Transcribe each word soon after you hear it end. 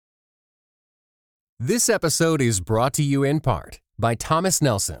This episode is brought to you in part by Thomas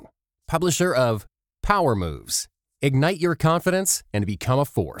Nelson, publisher of Power Moves, Ignite Your Confidence and Become a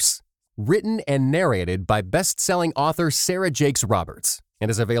Force. Written and narrated by best-selling author Sarah Jakes Roberts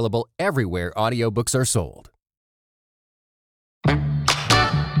and is available everywhere audiobooks are sold.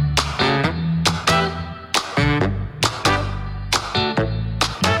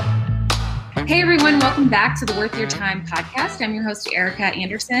 Hey everyone, welcome back to the Worth Your Time podcast. I'm your host, Erica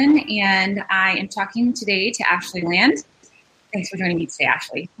Anderson, and I am talking today to Ashley Land. Thanks for joining me today,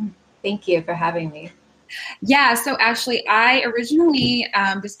 Ashley. Thank you for having me. Yeah, so Ashley, I originally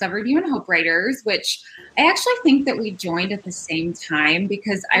discovered you in Hope Writers, which I actually think that we joined at the same time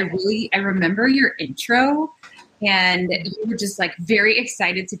because I remember your intro and you were just like very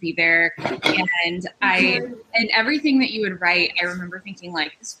excited to be there. And everything that you would write, I remember thinking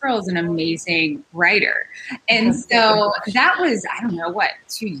like, this girl is an amazing writer. And so that was, I don't know,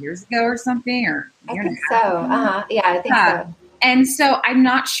 2 years ago or something, or I think so. Yeah, I think so. And so I'm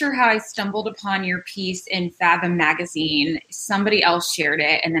not sure how I stumbled upon your piece in Fathom magazine. Somebody else shared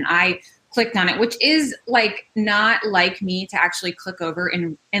it, and then I clicked on it, which is like not like me to actually click over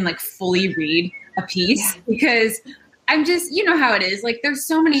and like fully read a piece because I'm just, you know how it is. Like there's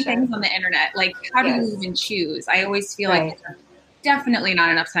so many things on the internet. Like how do you even choose? I always feel like there's definitely not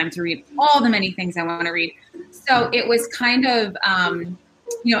enough time to read all the many things I want to read. So it was kind of,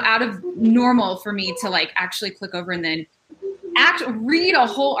 out of normal for me to like actually click over and then read a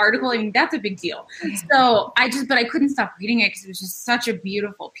whole article. I mean, that's a big deal. So but I couldn't stop reading it because it was just such a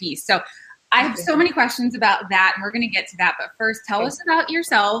beautiful piece. So I have so many questions about that, and we're going to get to that. But first, tell us about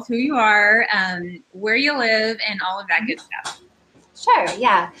yourself, who you are, where you live, and all of that good stuff. Sure,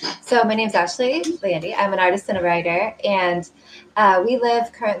 yeah. So my name's Ashley Landy. I'm an artist and a writer, and we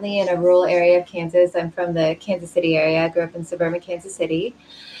live currently in a rural area of Kansas. I'm from the Kansas City area. I grew up in suburban Kansas City.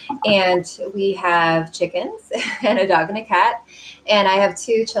 And we have chickens and a dog and a cat. And I have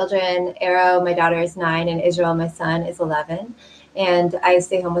two children. Arrow, my daughter, is 9, and Israel, my son, is 11. And I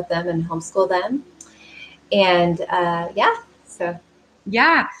stay home with them and homeschool them. And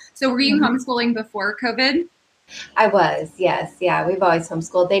So were you homeschooling before COVID? I was, yes. Yeah, we've always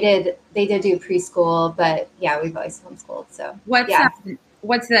homeschooled. They did do preschool, but yeah, we've always homeschooled. So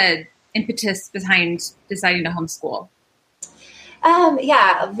what's the impetus behind deciding to homeschool?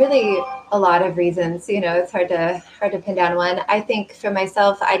 Really a lot of reasons. It's hard to pin down one. I think for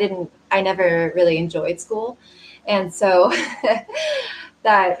myself, I never really enjoyed school. And so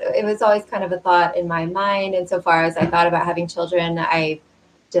that it was always kind of a thought in my mind. And so far as I thought about having children, I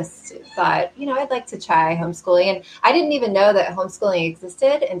just thought, I'd like to try homeschooling. And I didn't even know that homeschooling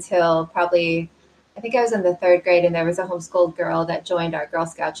existed until probably, I think I was in the 3rd grade, and there was a homeschooled girl that joined our Girl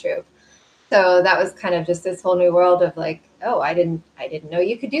Scout troop. So that was kind of just this whole new world of like, oh, I didn't know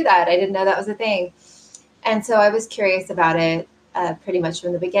you could do that. I didn't know that was a thing. And so I was curious about it pretty much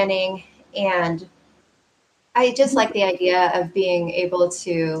from the beginning. And I just like the idea of being able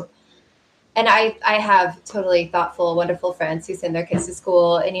to, and I have totally thoughtful, wonderful friends who send their kids to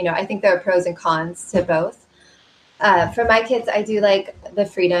school. And, I think there are pros and cons to both. For my kids, I do like the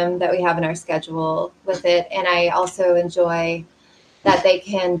freedom that we have in our schedule with it. And I also enjoy that they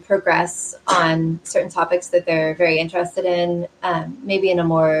can progress on certain topics that they're very interested in, maybe in a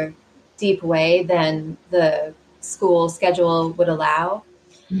more deep way than the school schedule would allow.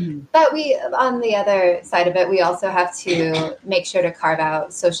 Mm-hmm. But on the other side of it, we also have to make sure to carve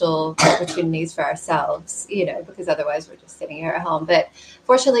out social opportunities for ourselves, because otherwise we're just sitting here at home. But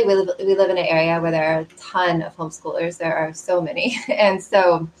fortunately, we live in an area where there are a ton of homeschoolers. There are so many. And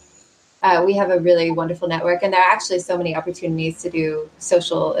so we have a really wonderful network, and there are actually so many opportunities to do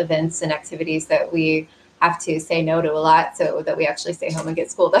social events and activities that we have to say no to a lot so that we actually stay home and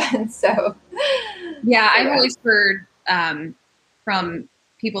get school done. I've always heard from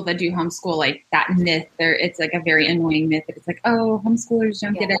people that do homeschool, like that myth there, it's like a very annoying myth that it's like, oh, homeschoolers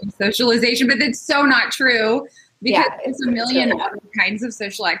don't get any socialization, but it's so not true. Because it's a million other kinds of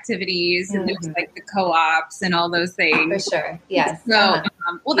social activities, and there's like the co-ops and all those things. For sure, yes. So,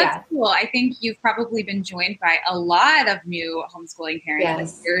 that's cool. I think you've probably been joined by a lot of new homeschooling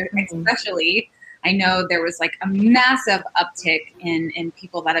parents this year, especially. I know there was like a massive uptick in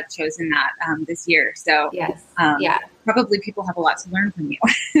people that have chosen that this year. So, probably people have a lot to learn from you.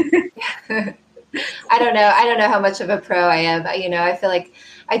 I don't know how much of a pro I am.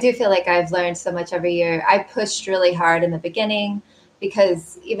 I do feel like I've learned so much every year. I pushed really hard in the beginning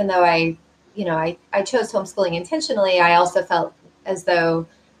because even though I chose homeschooling intentionally, I also felt as though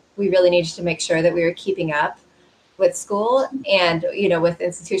we really needed to make sure that we were keeping up with school and, with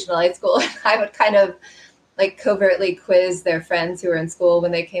institutionalized school. I would kind of like covertly quiz their friends who were in school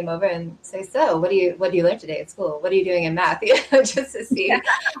when they came over and say, so what do you learn today at school? What are you doing in math? Just to see. Yeah.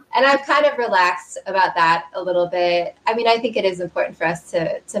 And I've kind of relaxed about that a little bit. I mean, I think it is important for us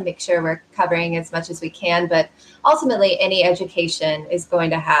to make sure we're covering as much as we can, but ultimately any education is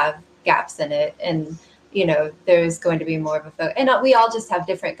going to have gaps in it. And, there's going to be more of a focus. And we all just have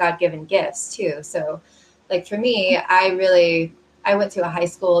different God-given gifts too. So like for me, I went to a high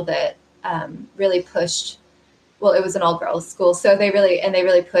school that really pushed, well, it was an all-girls school. So they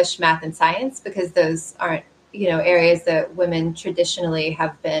really pushed math and science because those aren't, areas that women traditionally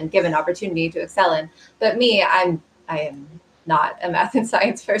have been given opportunity to excel in. But me, I am not a math and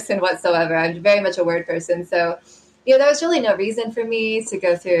science person whatsoever. I'm very much a word person. So, there was really no reason for me to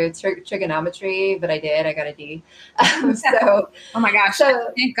go through trigonometry, but I did. I got a D. Oh my gosh!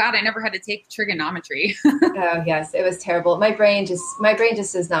 Thank God I never had to take trigonometry. Oh yes, it was terrible. My brain just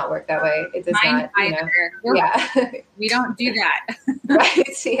does not work that way. It does Mine not. Yeah, we don't do that.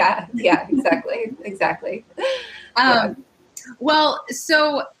 Right? Yeah. Exactly. Yeah. Well,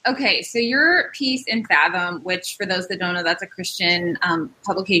 so your piece in Fathom, which for those that don't know, that's a Christian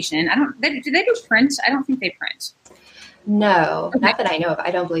publication. Do they do print? I don't think they print. No, not that I know of.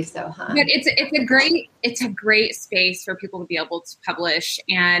 I don't believe so, huh? But it's a great space for people to be able to publish.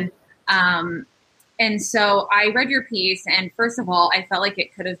 And so I read your piece, and first of all, I felt like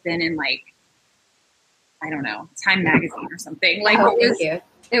it could have been in I don't know, Time Magazine or something.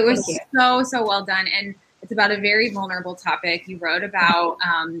 It was so well done. And it's about a very vulnerable topic. You wrote about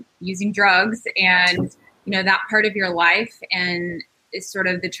using drugs and, that part of your life and is sort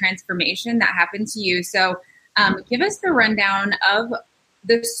of the transformation that happened to you. So give us the rundown of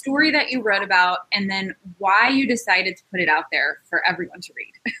the story that you wrote about and then why you decided to put it out there for everyone to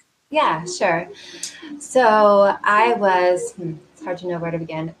read. Yeah, sure. So I was, it's hard to know where to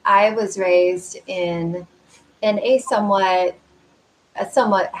begin. I was raised in a somewhat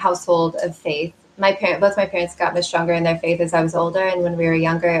household of faith. Both my parents got much stronger in their faith as I was older, and when we were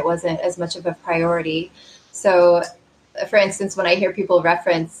younger, it wasn't as much of a priority. So, for instance, when I hear people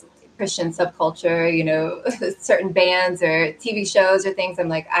reference Christian subculture, certain bands or TV shows or things, I'm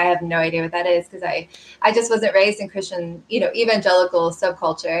like, I have no idea what that is because I just wasn't raised in Christian, evangelical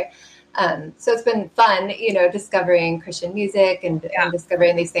subculture. So it's been fun, discovering Christian music and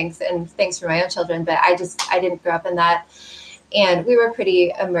discovering these things and things for my own children. But I didn't grow up in that. And we were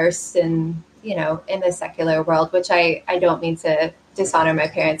pretty immersed in the secular world, which I don't mean to dishonor my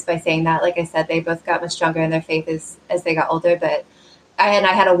parents by saying that. Like I said, they both got much stronger in their faith as they got older, but I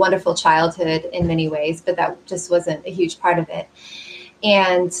had a wonderful childhood in many ways, but that just wasn't a huge part of it.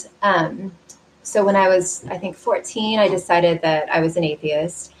 And so when I was, I think 14, I decided that I was an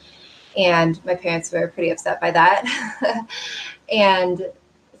atheist, and my parents were pretty upset by that. And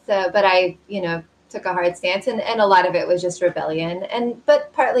so, but I, took a hard stance, and a lot of it was just rebellion.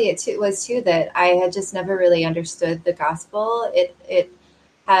 But partly it was too that I had just never really understood the gospel.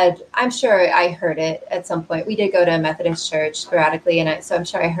 I'm sure I heard it at some point. We did go to a Methodist church sporadically, so I'm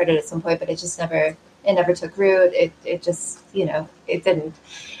sure I heard it at some point, but it never took root. It just, it didn't.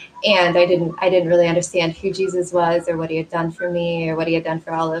 And I didn't really understand who Jesus was or what he had done for me or what he had done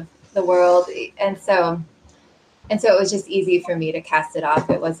for all of the world. And so it was just easy for me to cast it off.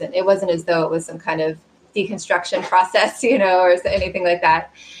 It wasn't as though it was some kind of deconstruction process, or anything like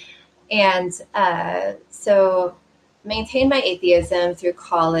that. And so maintained my atheism through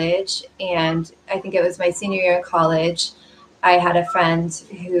college. And I think it was my senior year in college, I had a friend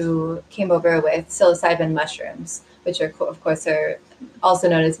who came over with psilocybin mushrooms, which are, of course, are also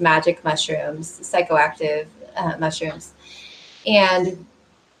known as magic mushrooms, psychoactive mushrooms. And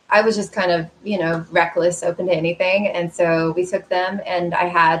I was just kind of, reckless, open to anything. And so we took them, and I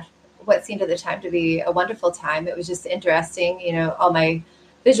had what seemed at the time to be a wonderful time. It was just interesting. All my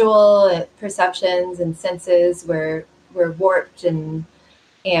visual perceptions and senses were warped and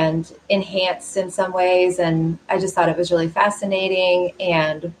enhanced in some ways. And I just thought it was really fascinating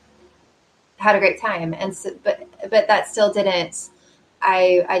and had a great time. And so, but that still didn't,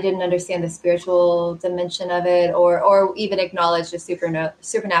 I didn't understand the spiritual dimension of it or even acknowledge the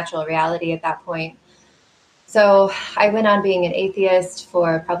supernatural reality at that point. So I went on being an atheist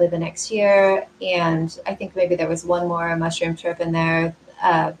for probably the next year. And I think maybe there was one more mushroom trip in there.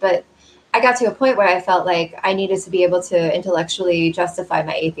 But I got to a point where I felt like I needed to be able to intellectually justify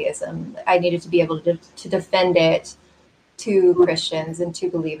my atheism. I needed to be able to defend it to Christians and to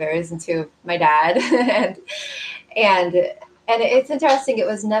believers and to my dad. And it's interesting. It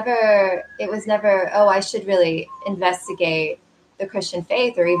was never, oh, I should really investigate the Christian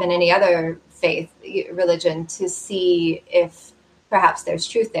faith or even any other faith, religion, to see if perhaps there's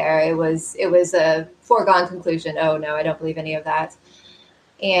truth there. It was a foregone conclusion. Oh no, I don't believe any of that.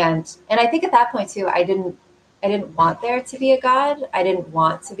 And I think at that point too, I didn't want there to be a God. I didn't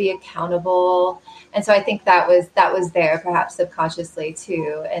want to be accountable. And so I think that was there perhaps subconsciously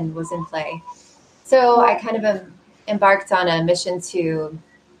too, and was in play. So I kind of embarked on a mission to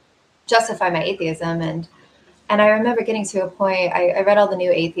justify my atheism. And I remember getting to a point, I read all the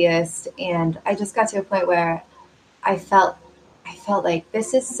New Atheist, and I just got to a point where I felt like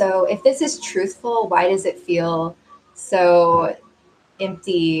if this is truthful, why does it feel so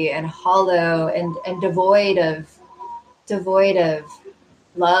empty and hollow and devoid of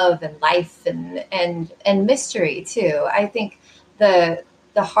love and life and mystery too. I think the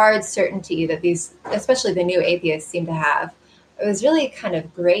hard certainty that these, especially the New Atheists, seem to have, it was really kind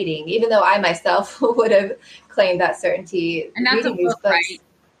of grating, even though I myself would have claimed that certainty. And that's a book, right?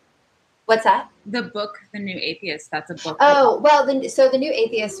 What's that? The book, The New Atheist, that's a book. Oh, well, so the New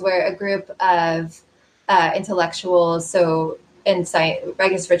Atheists were a group of intellectuals. So in science, I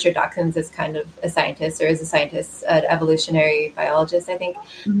guess Richard Dawkins is kind of a scientist, or is a scientist, an evolutionary biologist, I think.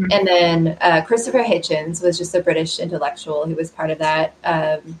 Mm-hmm. And then Christopher Hitchens was just a British intellectual who was part of that.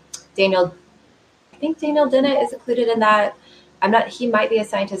 I think Daniel Dennett is included in that. He might be a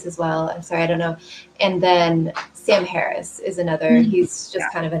scientist as well. I'm sorry, I don't know. And then Sam Harris is another. Mm-hmm. He's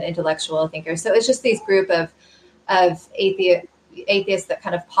just kind of an intellectual thinker. So it's just these group of atheists that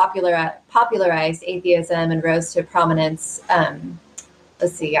kind of popularized atheism and rose to prominence.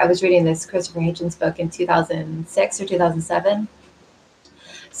 Let's see, I was reading this Christopher Hitchens book in 2006 or 2007.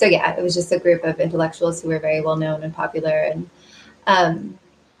 So yeah, it was just a group of intellectuals who were very well known and popular. And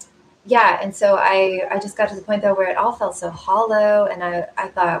and so I just got to the point though where it all felt so hollow, and I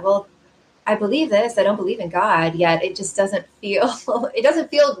thought, well, I believe this. I don't believe in God, yet it just doesn't feel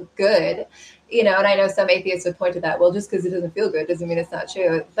good, And I know some atheists would point to that. Well, just because it doesn't feel good doesn't mean it's not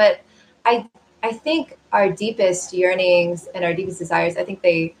true. But I think our deepest yearnings and our deepest desires, I think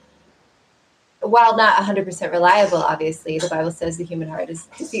they, while not 100% reliable, obviously, the Bible says the human heart is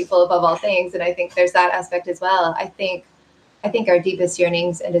deceitful above all things, and I think there's that aspect as well. I think our deepest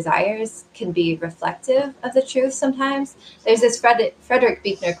yearnings and desires can be reflective of the truth sometimes. There's this Frederick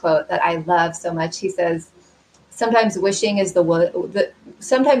Buechner quote that I love so much. He says, sometimes wishing is the wings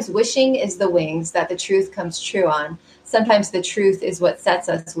that the truth comes true on. Sometimes the truth is what sets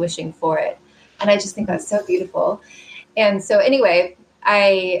us wishing for it. And I just think that's so beautiful. And so anyway,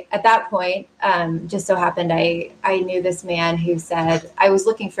 at that point, just so happened, I knew this man who said, I was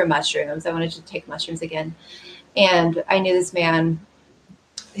looking for mushrooms. I wanted to take mushrooms again. And I knew this man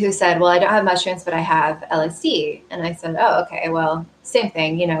who said, well, I don't have mushrooms, but I have LSD. And I said, oh, okay, well, same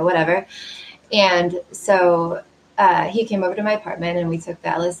thing, whatever. And so he came over to my apartment and we took the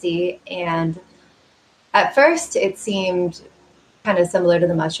LSD. And at first it seemed kind of similar to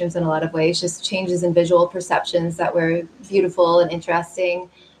the mushrooms in a lot of ways, just changes in visual perceptions that were beautiful and interesting.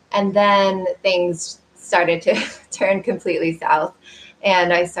 And then things started to turn completely south,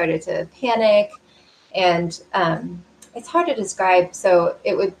 and I started to panic. And it's hard to describe. So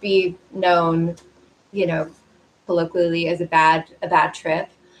it would be known, colloquially as a bad trip.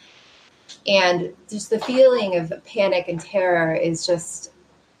 And just the feeling of panic and terror is just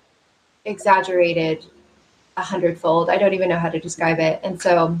exaggerated 100-fold. I don't even know how to describe it. And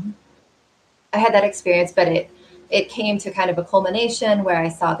so I had that experience, but it came to kind of a culmination where I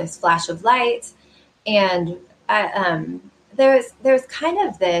saw this flash of light, and there's kind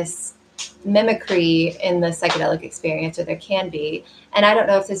of this mimicry in the psychedelic experience, or there can be. And I don't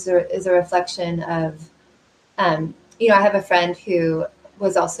know if this is a reflection of, I have a friend who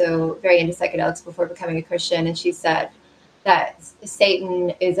was also very into psychedelics before becoming a Christian. And she said that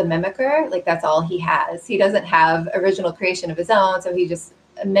Satan is a mimicker. Like, that's all he has. He doesn't have original creation of his own. So he just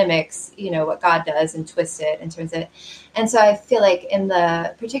mimics, what God does and twists it and turns it. And so I feel like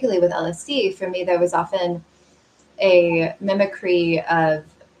particularly with LSD, for me, there was often a mimicry of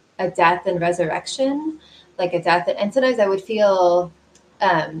a death and resurrection, like a death. And sometimes I would feel,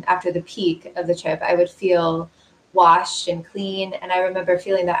 after the peak of the trip, I would feel washed and clean. And I remember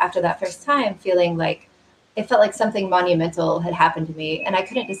feeling that after that first time, feeling like it felt like something monumental had happened to me. And I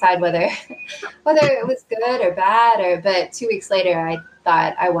couldn't decide whether it was good or bad, but 2 weeks later, I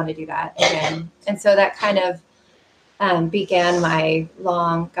thought I want to do that again. And so that kind of began my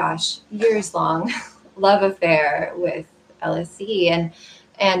years-long love affair with LSD.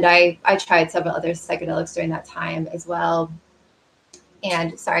 And I tried several other psychedelics during that time as well.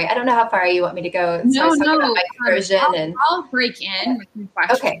 And sorry, I don't know how far you want me to go. No. About my conversion I'll break in with some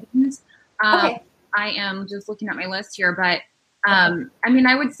questions. Okay. I am just looking at my list here, but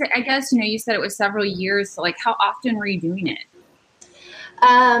I would say, I guess, you said it was several years. So, like, how often were you doing it?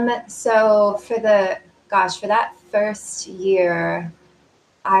 So for that first year,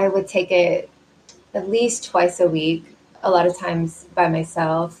 I would take it at least twice a week, a lot of times by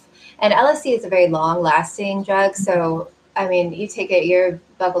myself. And LSD is a very long lasting drug. So, I mean, you take it, you're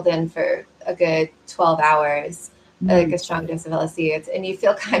buckled in for a good 12 hours, like a strong dose of LSD. And you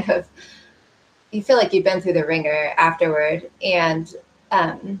feel like you've been through the ringer afterward. And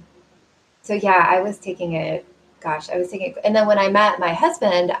so, yeah, I was taking it. Gosh, I was taking it. And then when I met my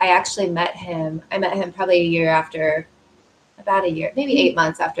husband, I met him probably a year after, about a year, maybe 8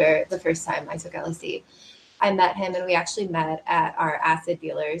 months after the first time I took LSD. I met him, and we actually met at our acid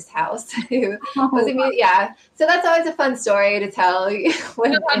dealer's house. Who was yeah. So that's always a fun story to tell.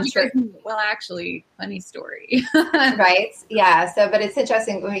 Well, actually, funny story. Right? Yeah. So, but it's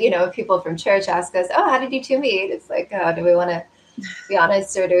interesting, people from church ask us, "Oh, how did you two meet?" It's like, oh, do we want to be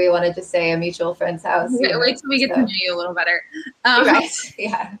honest, or do we want to just say a mutual friend's house? Wait till we get to know you a little better. Right.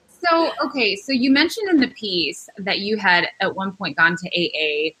 Yeah. So, okay. So you mentioned in the piece that you had at one point gone to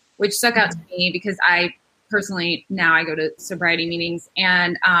AA, which stuck out to me because I personally, now I go to sobriety meetings.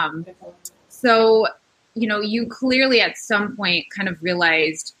 And so, you clearly at some point kind of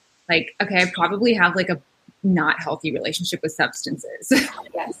realized like, okay, I probably have like a not healthy relationship with substances.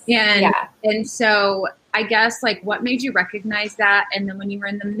 Yes. And so I guess like what made you recognize that? And then when you were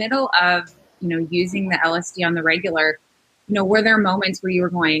in the middle of, using the LSD on the regular, were there moments where you were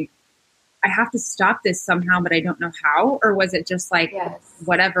going, I have to stop this somehow, but I don't know how? Or was it just like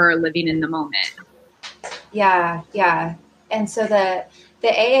whatever, living in the moment? Yeah. And so the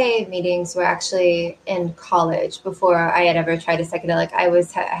AA meetings were actually in college before I had ever tried a psychedelic. I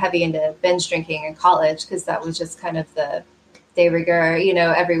was heavy into binge drinking in college because that was just kind of the de rigueur,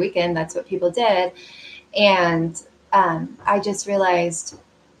 every weekend. That's what people did. And I just realized,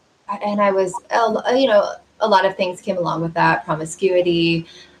 and I was, a lot of things came along with that, promiscuity,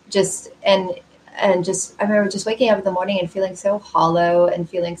 I remember just waking up in the morning and feeling so hollow and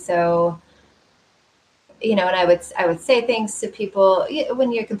feeling so, and I would say things to people.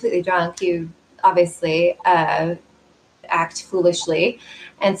 When you're completely drunk, you obviously act foolishly.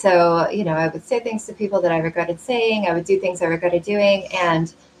 And so, I would say things to people that I regretted saying. I would do things I regretted doing.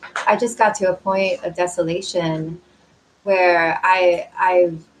 And I just got to a point of desolation where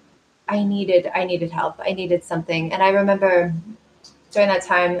I needed help. I needed something. And I remember during that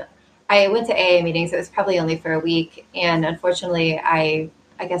time, I went to AA meetings. It was probably only for a week. And unfortunately, I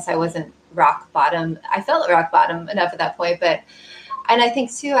guess I wasn't rock bottom. I felt rock bottom enough at that point. And I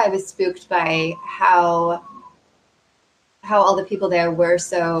think too, I was spooked by how all the people there were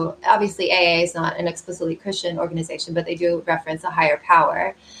so, obviously AA is not an explicitly Christian organization, but they do reference a higher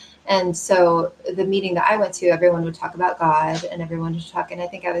power. And so the meeting that I went to, everyone would talk about God and everyone would talk. And I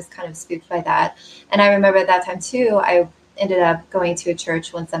think I was kind of spooked by that. And I remember at that time too, I ended up going to a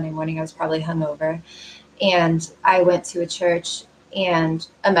church one Sunday morning. I was probably hungover. And I went to a church, and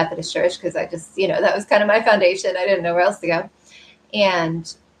a Methodist church, because I just, that was kind of my foundation. I didn't know where else to go.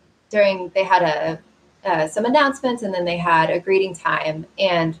 And they had some announcements, and then they had a greeting time.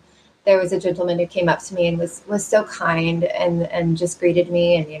 And there was a gentleman who came up to me and was so kind and just greeted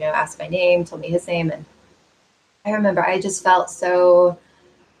me and, asked my name, told me his name. And I remember I felt so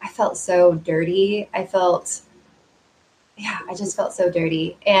dirty. I just felt so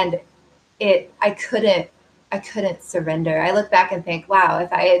dirty. And I couldn't surrender. I look back and think, wow,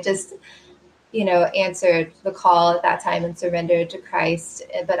 if I had just, answered the call at that time and surrendered to Christ,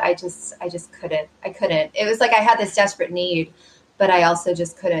 but I just couldn't. I couldn't. It was like I had this desperate need, but I also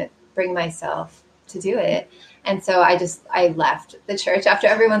just couldn't bring myself to do it. And so I left the church after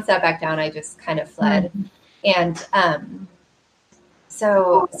everyone sat back down. I just kind of fled. And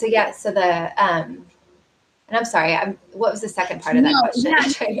and I'm sorry, what was the second part of that question?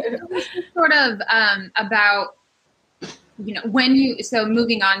 Yeah, sort of about,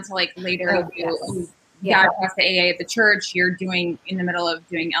 moving on to like later, you got across the AA at the church, you're in the middle of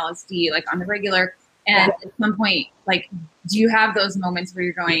doing LSD, like on the regular. And at some point, like, do you have those moments where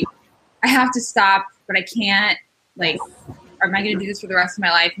you're going, I have to stop, but I can't, like, am I going to do this for the rest of my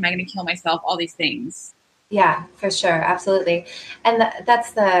life? Am I going to kill myself? All these things. Yeah, for sure. Absolutely. And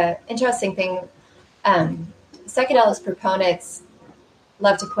that's the interesting thing. Psychedelics proponents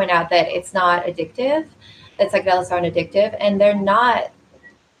love to point out that it's not addictive, that psychedelics aren't addictive, and they're not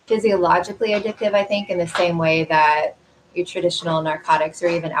physiologically addictive, I think, in the same way that your traditional narcotics or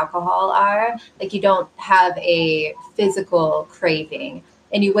even alcohol are. Like, you don't have a physical craving,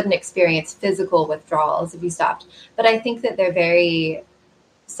 and you wouldn't experience physical withdrawals if you stopped. But I think that they're very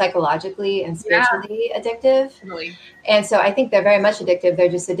psychologically and Yeah, spiritually addictive. totally. And so I think they're very much addictive. They're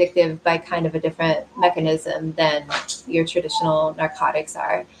just addictive by kind of a different mechanism than your traditional narcotics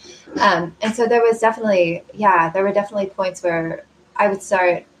are. And so there were definitely points where I would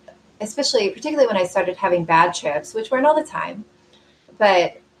start, particularly when I started having bad trips, which weren't all the time.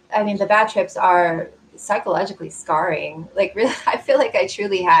 But I mean, the bad trips are psychologically scarring. Like, really, I feel like I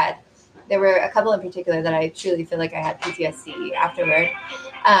truly had. There were a couple in particular that I truly feel like I had PTSD afterward.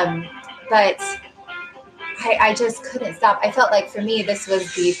 But I just couldn't stop. I felt like for me, this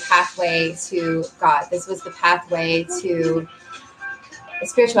was the pathway to God. This was the pathway to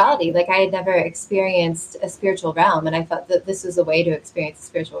spirituality. Like, I had never experienced a spiritual realm, and I felt that this was a way to experience a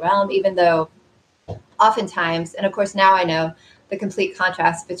spiritual realm, even though oftentimes, and of course now I know the complete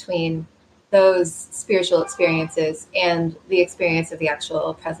contrast between those spiritual experiences and the experience of the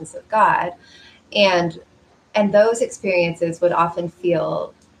actual presence of God. And those experiences would often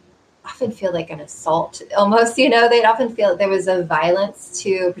feel like an assault almost, they'd often feel there was a violence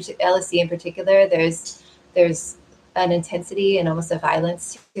to LSD in particular. There's an intensity and almost a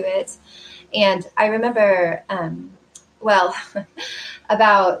violence to it. And I remember,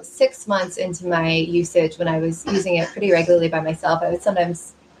 about 6 months into my usage, when I was using it pretty regularly by myself, I would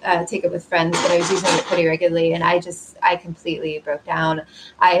sometimes take it with friends, but I was using it pretty regularly. And I completely broke down.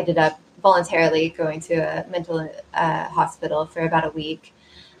 I ended up voluntarily going to a mental hospital for about a week.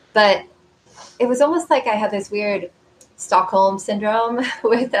 But it was almost like I had this weird Stockholm syndrome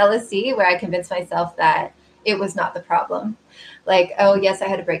with LSD, where I convinced myself that it was not the problem. Like, oh, yes, I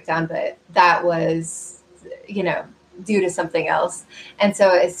had a breakdown, but that was, due to something else. And so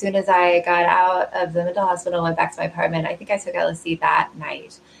as soon as I got out of the mental hospital and went back to my apartment, I think I took LSD that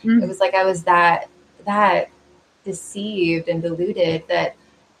night. Mm-hmm. It was like I was that deceived and deluded that,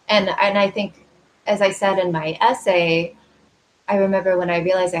 and I think, as I said in my essay, I remember when I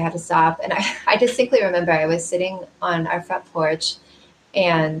realized I had to stop, and I distinctly remember I was sitting on our front porch,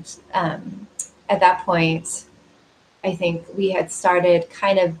 and at that point, I think we had started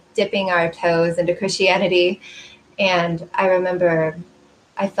kind of dipping our toes into Christianity. And I remember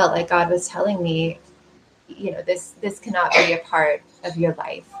I felt like God was telling me, this cannot be a part of your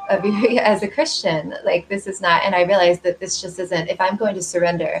life as a Christian. Like, this is not. And I realized that this just isn't. If I'm going to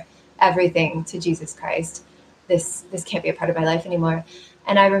surrender everything to Jesus Christ, this can't be a part of my life anymore.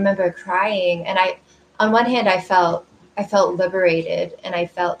 And I remember crying. And on one hand, I felt liberated, and I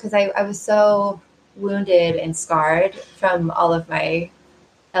felt, because I was so wounded and scarred from all of my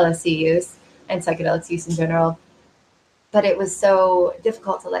LSD use and psychedelics use in general. But it was so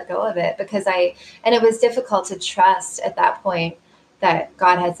difficult to let go of it, and it was difficult to trust at that point that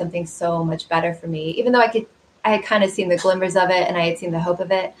God had something so much better for me. Even though I had kind of seen the glimmers of it and I had seen the hope of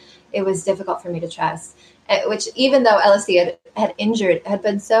it, it was difficult for me to trust. Which, even though LSD had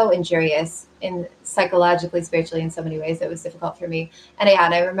been so injurious in psychologically, spiritually, in so many ways, it was difficult for me. And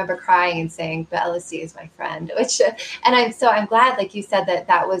I remember crying and saying, "But LSD is my friend." I'm glad, like you said,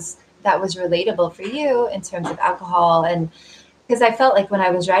 that was relatable for you in terms of alcohol. And because I felt like when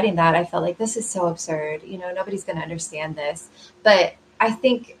I was writing that, I felt like this is so absurd. Nobody's going to understand this. But I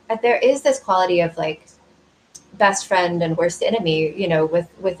think that there is this quality of like best friend and worst enemy,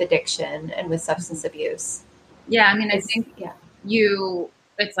 with addiction and with substance abuse. Yeah. I mean, I think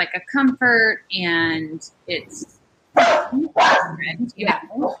it's like a comfort, and it's different,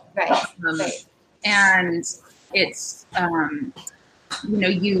 Right. Right. And it's,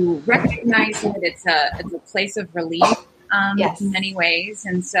 you recognize it. It's a place of relief, yes. in many ways.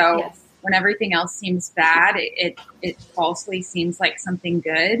 And so yes. when everything else seems bad, it falsely seems like something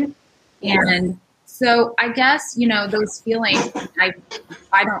good. Yes. And so I guess, those feelings,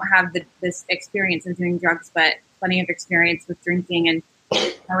 I don't have this experience of doing drugs, but plenty of experience with drinking. And,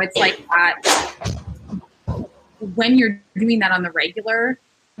 it's like that when you're doing that on the regular,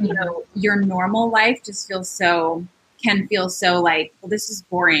 your normal life just can feel so like, well, this is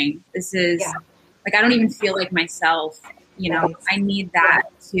boring. This is like, I don't even feel like myself, Right. I need that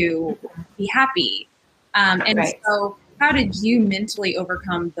to be happy. And right. So how did you mentally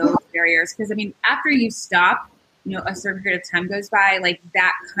overcome those barriers? Because I mean, after you stop, a certain period of time goes by, like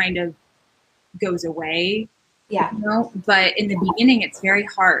that kind of goes away. Yeah. But in the beginning, it's very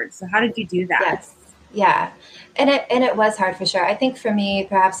hard. So how did you do that? Yes. Yeah. And it was hard for sure. I think for me,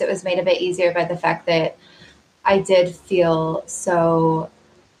 perhaps it was made a bit easier by the fact that I did feel so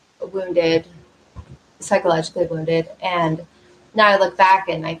wounded, psychologically wounded. And now I look back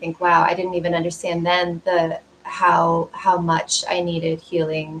and I think, wow, I didn't even understand then how much I needed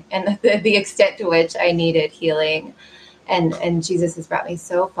healing, and the extent to which I needed healing. And Jesus has brought me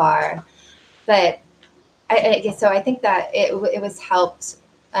so far. But so I think that it was helped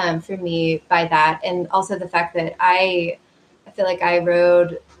for me by that. And also the fact that I feel like I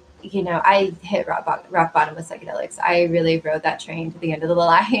rode, I hit rock bottom with psychedelics. I really rode that train to the end of the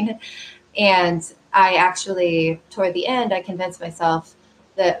line. And I actually, toward the end, I convinced myself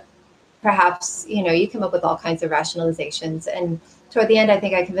that perhaps, you come up with all kinds of rationalizations. And toward the end, I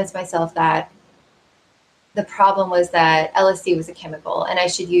think I convinced myself that the problem was that LSD was a chemical and I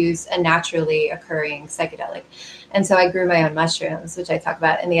should use a naturally occurring psychedelic. And so I grew my own mushrooms, which I talk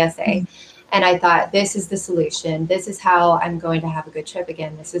about in the essay. Mm-hmm. And I thought, this is the solution. This is how I'm going to have a good trip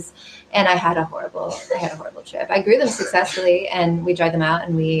again. And I had a horrible trip. I grew them successfully and we dried them out.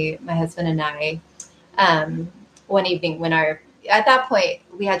 And my husband and I, one evening at that point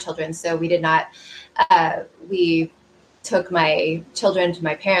we had children, so we did not, we took my children to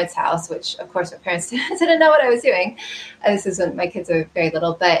my parents' house, which of course my parents didn't know what I was doing. This is when my kids were very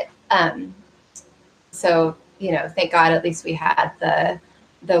little, but, so, thank God, at least we had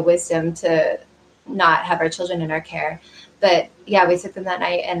the wisdom to not have our children in our care. But yeah, we took them that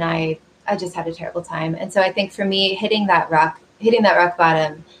night and I just had a terrible time. And so I think for me, hitting that rock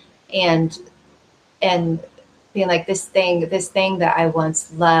bottom and being like, this thing that I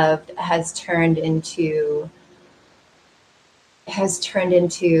once loved has turned into I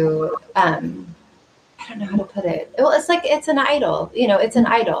don't know how to put it. Well, it's like, it's an idol, it's an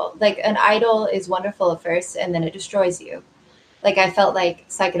idol. Like an idol is wonderful at first and then it destroys you. Like I felt like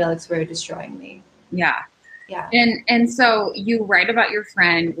psychedelics were destroying me. Yeah. Yeah. And so you write about your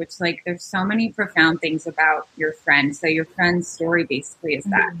friend, which like there's so many profound things about your friend. So your friend's story basically is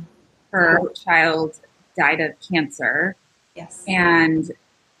that her child died of cancer. Yes. And,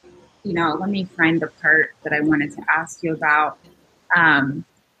 let me find the part that I wanted to ask you about. I'll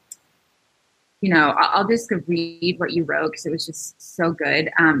just read what you wrote because it was just so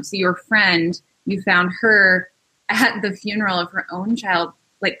good. So your friend, you found her at the funeral of her own child,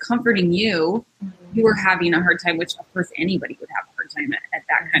 like comforting you. Mm-hmm. You were having a hard time, which of course anybody would have a hard time at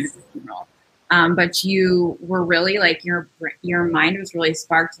that kind of funeral. But you were really like, your mind was really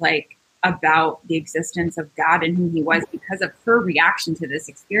sparked like about the existence of God and who he was because of her reaction to this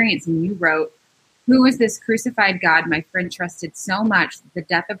experience. And you wrote, "Who was this crucified God my friend trusted so much that the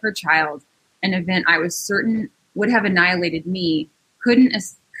death of her child, an event I was certain would have annihilated me, couldn't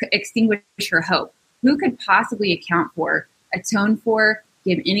extinguish her hope? Who could possibly account for, atone for,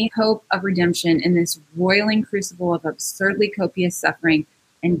 give any hope of redemption in this roiling crucible of absurdly copious suffering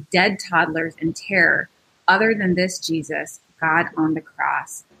and dead toddlers and terror other than this Jesus, God on the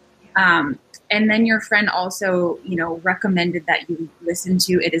cross?" And then your friend also, recommended that you listen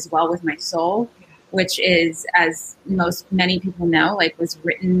to It Is Well With My Soul, which is, as many people know, like was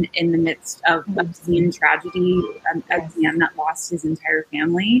written in the midst of obscene tragedy, a man that lost his entire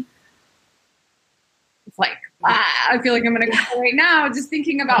family. It's like, I feel like I'm going to cry right now just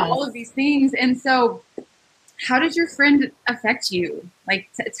thinking about all of these things. And so how did your friend affect you? Like,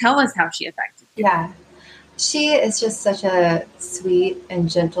 tell us how she affected you. Yeah. She is just such a sweet and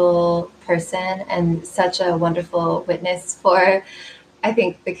gentle person and such a wonderful witness for, I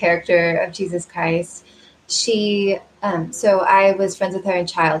think, the character of Jesus Christ. She, so I was friends with her in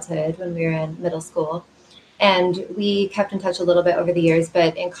childhood when we were in middle school, and we kept in touch a little bit over the years,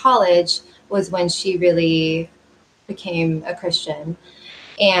 but in college was when she really became a Christian.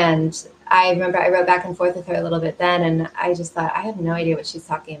 And I remember I wrote back and forth with her a little bit then, and I just thought, I have no idea what she's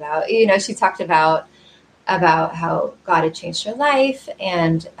talking about. She talked about how God had changed her life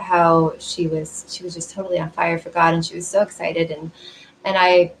and how she was just totally on fire for God, and she was so excited, and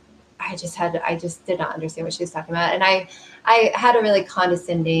I just did not understand what she was talking about, and I had a really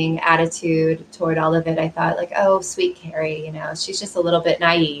condescending attitude toward all of it. I thought like, oh, sweet Carrie, she's just a little bit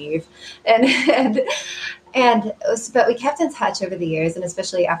naive, but we kept in touch over the years, and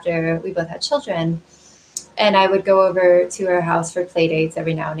especially after we both had children. And I would go over to her house for play dates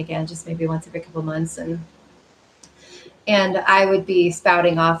every now and again, just maybe once every couple months. And I would be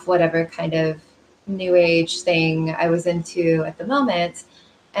spouting off whatever kind of new age thing I was into at the moment.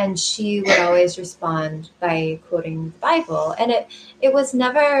 And she would always respond by quoting the Bible. And it was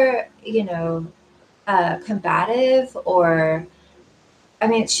never, combative or, I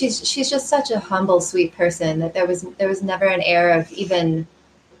mean, she's just such a humble, sweet person that there was never an air of even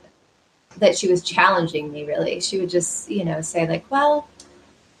that she was challenging me, really. She would just, say like, well,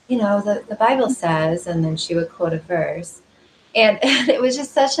 the Bible says, and then she would quote a verse. And it was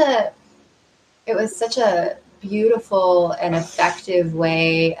just such a beautiful and effective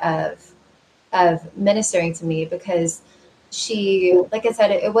way of ministering to me, because she, like I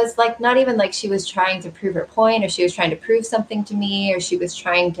said, it was like not even like she was trying to prove her point or she was trying to prove something to me or she was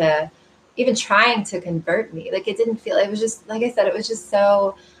trying to even trying to convert me. Like, it didn't feel, it was just, like I said, it was just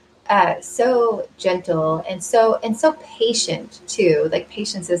so gentle and so patient too. Like,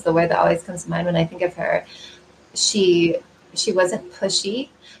 patience is the word that always comes to mind when I think of her. She wasn't pushy.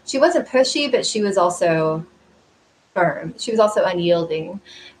 She wasn't pushy, but she was also firm. She was also unyielding.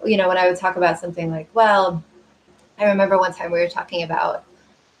 You know, when I would talk about something like, well, I remember one time we were talking about,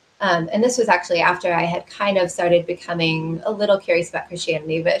 and this was actually after I had kind of started becoming a little curious about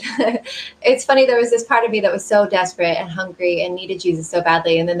Christianity, but it's funny, there was this part of me that was so desperate and hungry and needed Jesus so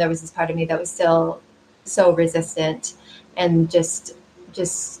badly. And then there was this part of me that was still so resistant and just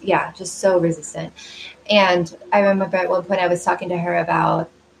so resistant. And I remember at one point I was talking to her about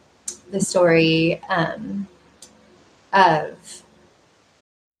the story of.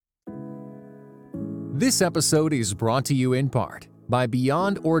 This episode is brought to you in part by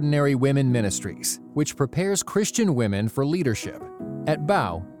Beyond Ordinary Women Ministries, which prepares Christian women for leadership. At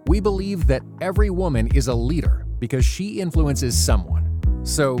BOW, we believe that every woman is a leader because she influences someone.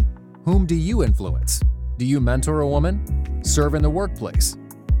 So, whom do you influence? Do you mentor a woman? Serve in the workplace?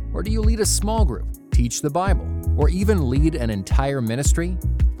 Or do you lead a small group, teach the Bible, or even lead an entire ministry?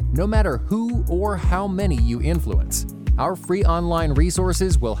 No matter who or how many you influence, our free online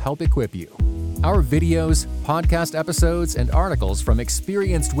resources will help equip you. Our videos, podcast episodes, and articles from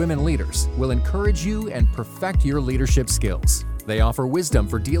experienced women leaders will encourage you and perfect your leadership skills. They offer wisdom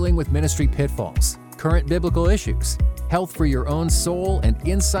for dealing with ministry pitfalls, current biblical issues, health for your own soul, and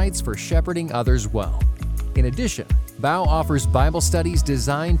insights for shepherding others well. In addition, BOW offers Bible studies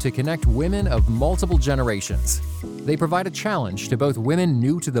designed to connect women of multiple generations. They provide a challenge to both women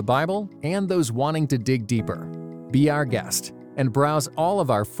new to the Bible and those wanting to dig deeper. Be our guest and browse all of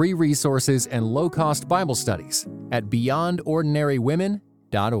our free resources and low-cost Bible studies at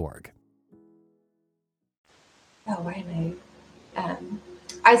beyondordinarywomen.org. Oh, why am I?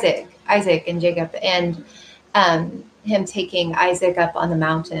 Isaac and Jacob, and him taking Isaac up on the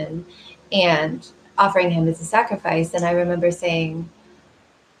mountain and offering him as a sacrifice. And I remember saying,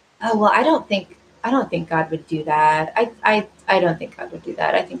 "Oh, well, I don't think God would do that. I don't think God would do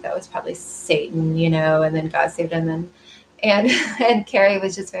that. I think that was probably Satan, you know." And then God saved him, and Carrie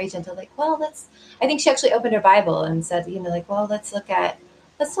was just very gentle, like, well, I think she actually opened her Bible and said, you know, like, well, let's look at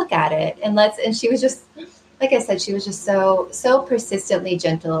it, and she was just, like I said, she was just so persistently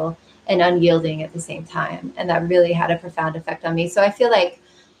gentle and unyielding at the same time, and that really had a profound effect on me. So I feel like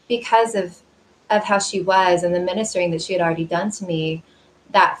because of how she was and the ministering that she had already done to me,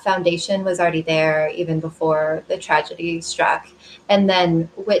 that foundation was already there even before the tragedy struck. And then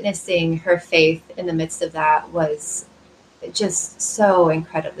witnessing her faith in the midst of that was just so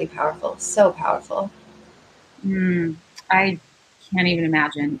incredibly powerful, so powerful. I can't even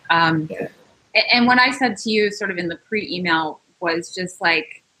imagine. Yeah. And what I said to you sort of in the pre-email was just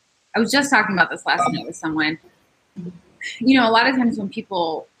like, I was just talking about this last night with someone. You know, a lot of times when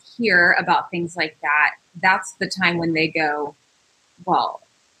people hear about things like that, that's the time when they go, well,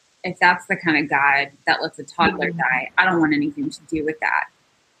 if that's the kind of God that lets a toddler die, I don't want anything to do with that.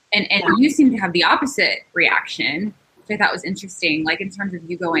 And you seem to have the opposite reaction, which I thought was interesting, like in terms of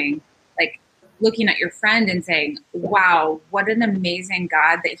you going, like looking at your friend and saying, wow, what an amazing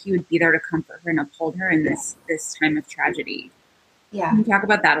God that he would be there to comfort her and uphold her in this time of tragedy. Yeah. Can you talk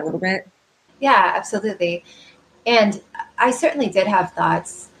about that a little bit? Yeah, absolutely. And I certainly did have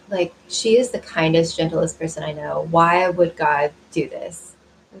thoughts like, she is the kindest, gentlest person I know. Why would God do this?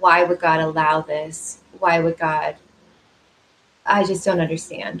 Why would God allow this? Why would God? I just don't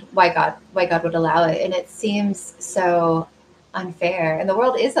understand why God would allow it. And it seems so unfair. And the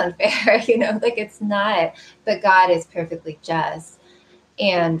world is unfair, you know, like it's not, but God is perfectly just.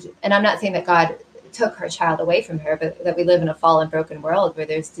 And I'm not saying that God took her child away from her, but that we live in a fallen, broken world where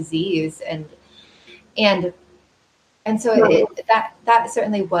there's disease and so that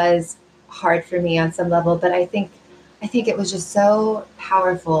certainly was hard for me on some level, but I think it was just so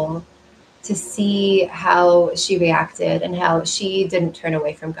powerful to see how she reacted and how she didn't turn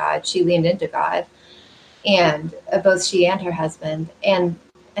away from God. She leaned into God, and both she and her husband, and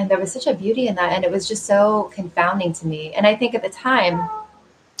there was such a beauty in that, and it was just so confounding to me. And I think at the time,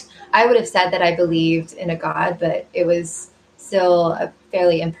 I would have said that I believed in a God, but it was still a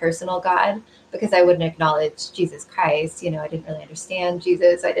fairly impersonal God, because I wouldn't acknowledge Jesus Christ. You know, I didn't really understand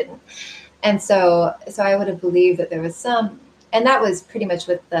Jesus. I didn't. And so I would have believed that there was some, and that was pretty much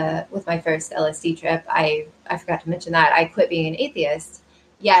with my first LSD trip. I forgot to mention that I quit being an atheist,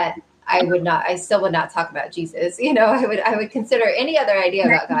 yet I still would not talk about Jesus. You know, I would consider any other idea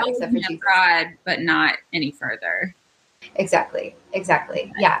about God except for Jesus. God, but not any further. Exactly.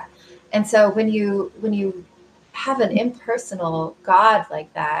 Yeah. And so when you have an impersonal God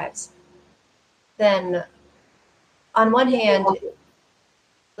like that, then on one hand,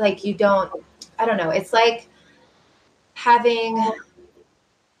 like you don't, I don't know, it's like having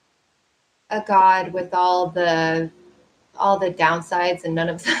a God with all the downsides and none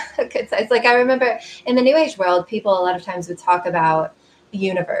of the good sides. Like I remember in the New Age world, people a lot of times would talk about the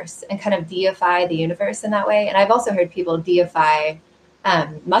universe and kind of deify the universe in that way. And I've also heard people deify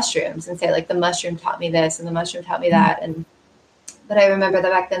mushrooms and say like the mushroom taught me this and the mushroom taught me that. But I remember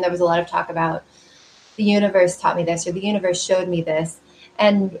that back then there was a lot of talk about the universe taught me this or the universe showed me this.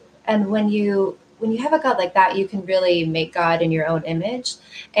 And when you have a God like that, you can really make God in your own image.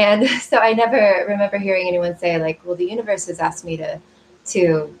 And so I never remember hearing anyone say like, well, the universe has asked me to,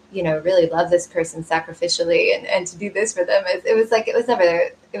 really love this person sacrificially and to do this for them.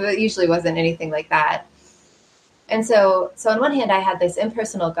 It usually wasn't anything like that. And so on one hand, I had this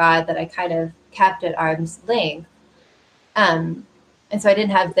impersonal God that I kind of kept at arm's length. And so I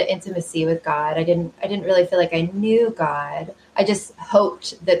didn't have the intimacy with God. I didn't really feel like I knew God. I just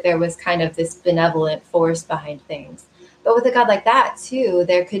hoped that there was kind of this benevolent force behind things. But with a God like that too,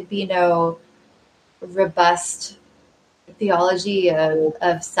 there could be no robust theology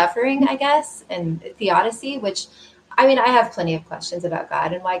of suffering, I guess, and theodicy, which, I mean, I have plenty of questions about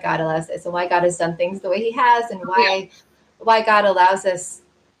God and why God allows this and why God has done things the way he has and why God allows us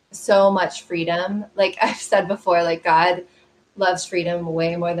so much freedom. Like I've said before, like God loves freedom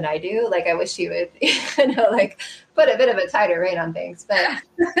way more than I do. Like I wish he would, like put a bit of a tighter rein on things. But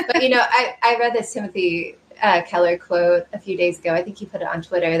I read this Timothy Keller quote a few days ago. I think he put it on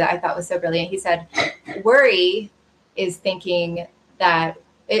Twitter that I thought was so brilliant. He said, worry is thinking that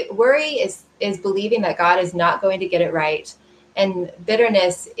worry is believing that God is not going to get it right. And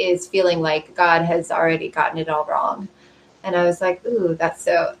bitterness is feeling like God has already gotten it all wrong. And I was like, ooh, that's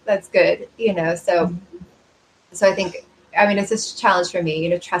good. So I think, I mean, it's a challenge for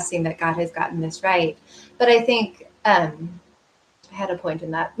me, trusting that God has gotten this right. But I think I had a point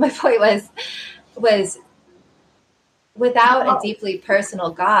in that. My point was without a deeply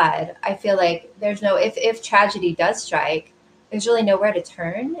personal God, I feel like there's no, if tragedy does strike, there's really nowhere to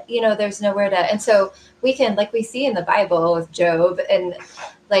turn, there's nowhere to, and so we can, like we see in the Bible with Job and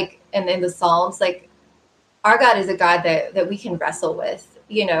in the Psalms, like our God is a God that we can wrestle with.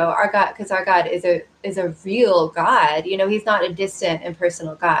 Our God, because our God is a real God. He's not a distant,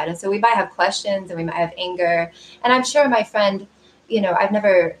 impersonal God. And so we might have questions and we might have anger. And I'm sure my friend, I've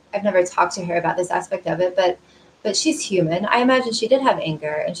never talked to her about this aspect of it, but she's human. I imagine she did have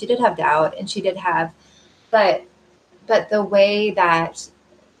anger and she did have doubt and she did have, but the way that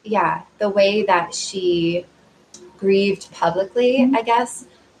she grieved publicly, I guess,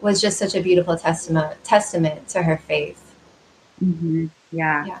 was just such a beautiful testament to her faith. Mm-hmm.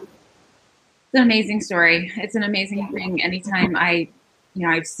 Yeah. It's an amazing story. It's an amazing thing. Anytime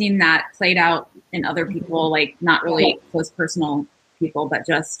I've seen that played out in other people, like not really close personal people, but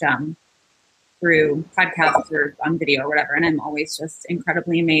just through podcasts or on video or whatever. And I'm always just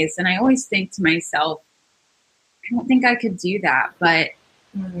incredibly amazed. And I always think to myself, I don't think I could do that. But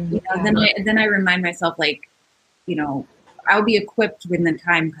then I remind myself, like, I'll be equipped when the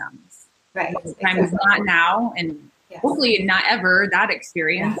time comes. Right. The time is not now, and hopefully not ever that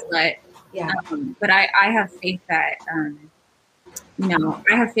experience. But I have faith that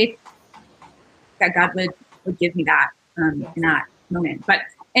I have faith that God would give me that in that moment. But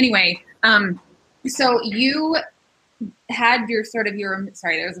anyway, so you had sorry,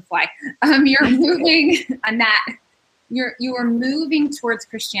 there was a fly. You're moving on that. You were moving towards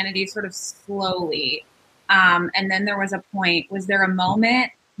Christianity sort of slowly. And then there was a point, was there a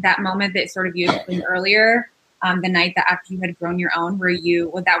moment that sort of you explained earlier, the night that after you had grown your own,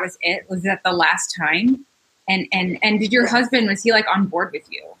 that was it? Was that the last time? And did your husband, was he like on board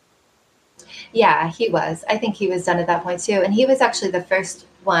with you? Yeah, he was. I think he was done at that point too. And he was actually the first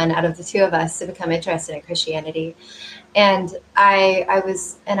one out of the two of us to become interested in Christianity. And I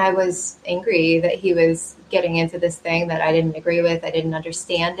was angry that he was getting into this thing that I didn't agree with. I didn't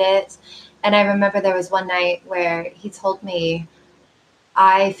understand it. And I remember there was one night where he told me,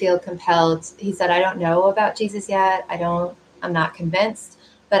 I feel compelled. He said, I don't know about Jesus yet. I'm not convinced,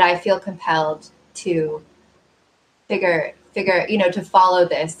 but I feel compelled to figure, to follow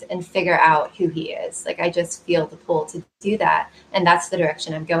this and figure out who he is. Like, I just feel the pull to do that. And that's the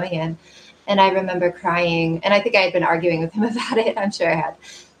direction I'm going in. And I remember crying, and I think I had been arguing with him about it. I'm sure I had.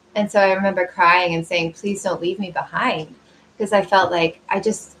 And so I remember crying and saying, please don't leave me behind. Because I felt like I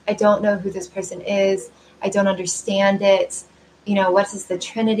don't know who this person is. I don't understand it. What is the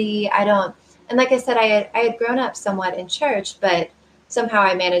Trinity? And like I said, I had grown up somewhat in church, but somehow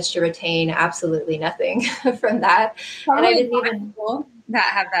I managed to retain absolutely nothing from that. Probably and I didn't even,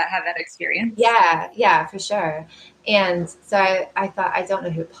 have that experience. Yeah, for sure. And so I thought, I don't know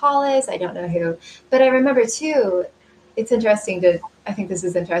who Paul is. I don't know who, but I remember too, I think this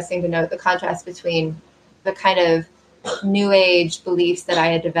is interesting to note the contrast between the kind of new age beliefs that I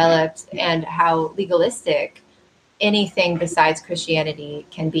had developed and how legalistic anything besides Christianity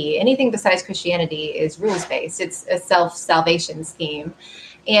can be. Anything besides Christianity is rules based. It's a self-salvation scheme.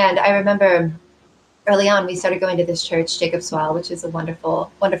 And I remember early on, we started going to this church, Jacob Swell, which is a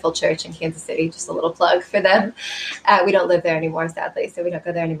wonderful, wonderful church in Kansas City. Just a little plug for them. We don't live there anymore, sadly, so we don't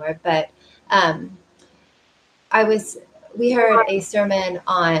go there anymore. But um, we heard a sermon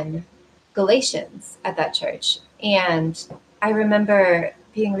on Galatians at that church. And I remember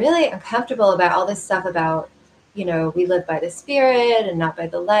being really uncomfortable about all this stuff about, we live by the Spirit and not by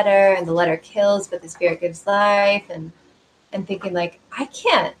the letter, and the letter kills, but the Spirit gives life. And thinking like,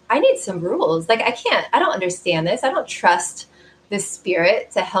 I need some rules. Like, I don't understand this. I don't trust this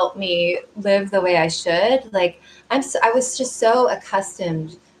Spirit to help me live the way I should. Like, I was just so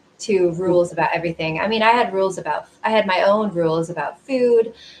accustomed to rules about everything. I mean, I had my own rules about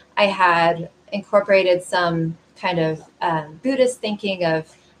food. I had incorporated some kind of Buddhist thinking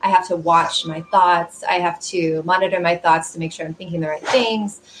of, I have to watch my thoughts. I have to monitor my thoughts to make sure I'm thinking the right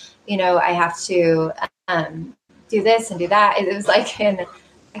things. I have to do this and do that. It was like I can't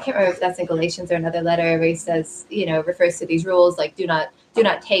remember if that's in Galatians or another letter where he says, refers to these rules like do not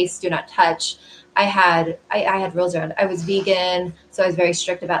taste, do not touch. I had rules around. I was vegan, so I was very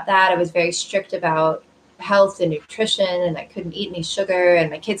strict about that. I was very strict about health and nutrition, and I couldn't eat any sugar,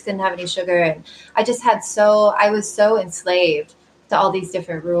 and my kids couldn't have any sugar, and I was so enslaved to all these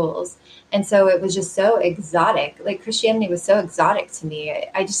different rules. And so it was just so exotic. Like, Christianity was so exotic to me.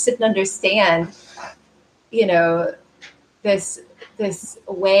 I just didn't understand, this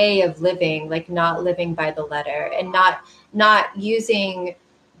way of living, like not living by the letter and not using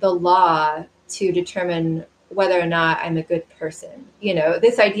the law to determine whether or not I'm a good person.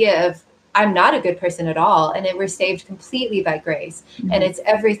 This idea of I'm not a good person at all, and we're saved completely by grace. Mm-hmm. And it's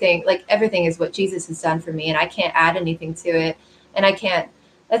everything is what Jesus has done for me, and I can't add anything to it. And I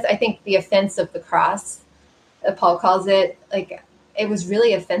think the offense of the cross, Paul calls it, like, it was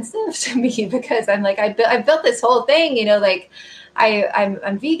really offensive to me because I'm like, I built this whole thing, like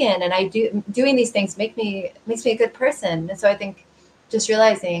I'm vegan, and doing these things makes me a good person. And so I think just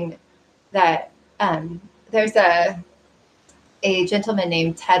realizing that there's a gentleman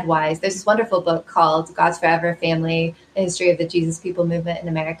named Ted Wise. There's this wonderful book called God's Forever Family, the history of the Jesus People movement in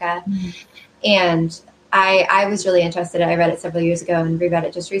America. Mm-hmm. And I was really interested. I read it several years ago and reread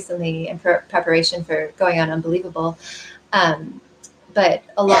it just recently in preparation for going on Unbelievable. But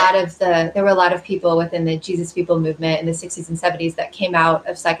there were a lot of people within the Jesus People movement in the 60s and 70s that came out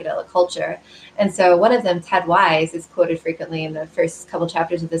of psychedelic culture. And so one of them, Ted Wise, is quoted frequently in the first couple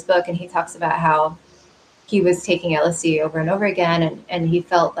chapters of this book. And he talks about how he was taking LSD over and over again. And he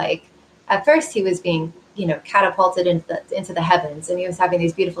felt like at first he was being, catapulted into the heavens, and he was having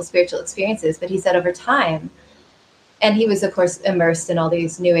these beautiful spiritual experiences. But he said over time, and he was, of course, immersed in all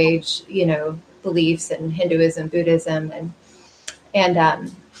these new age, beliefs and Hinduism, Buddhism, and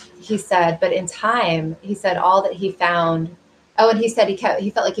he said, but in time, he said all that he found. Oh, and he said he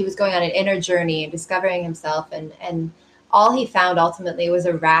felt like he was going on an inner journey and discovering himself, and all he found ultimately was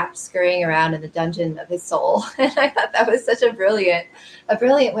a rat scurrying around in the dungeon of his soul. And I thought that was such a brilliant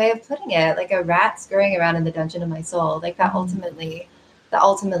way of putting it, like a rat scurrying around in the dungeon of my soul. Like that ultimately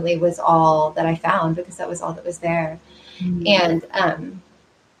was all that I found, because that was all that was there. Mm-hmm. And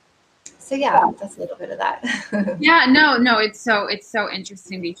so yeah, that's a little bit of that. Yeah, no, it's so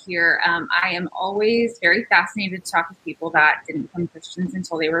interesting to hear. I am always very fascinated to talk with people that didn't become Christians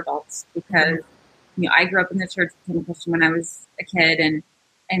until they were adults, because I grew up in the church, became a Christian when I was a kid,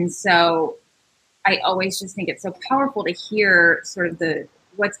 and so I always just think it's so powerful to hear sort of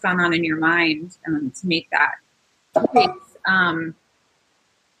what's gone on in your mind to make that choice.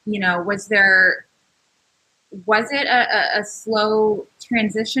 Was it a slow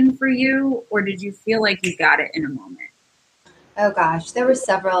transition for you, or did you feel like you got it in a moment? Oh gosh, there were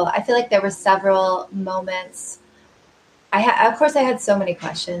several. I feel like there were several moments. Of course, I had so many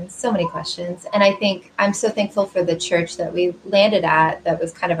questions. And I think I'm so thankful for the church that we landed at, that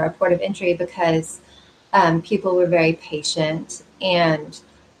was kind of our port of entry, because people were very patient and,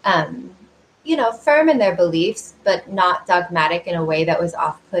 firm in their beliefs, but not dogmatic in a way that was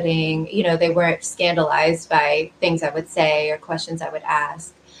off-putting. They weren't scandalized by things I would say or questions I would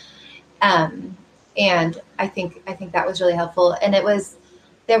ask. And I think that was really helpful. And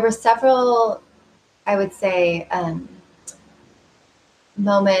there were several, I would say,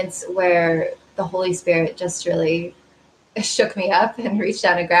 moments where the Holy Spirit just really shook me up and reached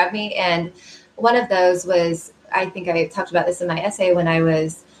down and grabbed me. And one of those was, I think I talked about this in my essay, when I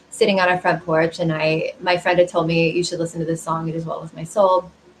was sitting on our front porch and my friend had told me, you should listen to this song, It Is Well With My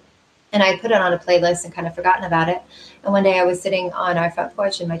Soul. And I put it on a playlist and kind of forgotten about it. And one day I was sitting on our front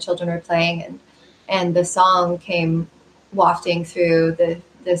porch and my children were playing, and the song came wafting through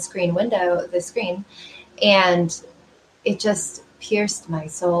the screen, and it just pierced my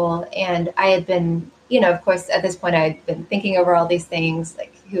soul. And I had been, of course, at this point I had been thinking over all these things,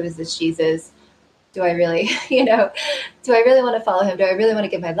 like, who is this Jesus? Do I really, do I really want to follow him? Do I really want to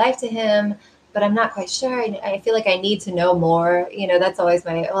give my life to him? But I'm not quite sure. I feel like I need to know more. That's always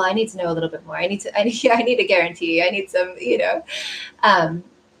I need to know a little bit more. I need a guarantee. I need some,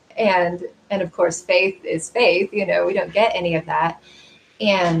 and of course, faith is faith. We don't get any of that.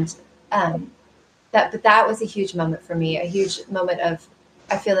 And that was a huge moment for me, a huge moment of,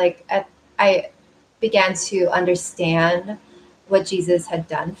 I feel like I began to understand what Jesus had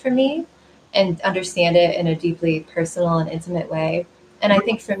done for me and understand it in a deeply personal and intimate way. And I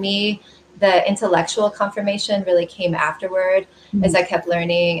think for me, the intellectual confirmation really came afterward, as I kept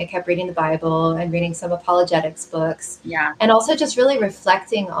learning. I kept reading the Bible and reading some apologetics books. Yeah. And also just really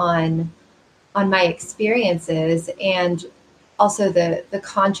reflecting on my experiences, and also the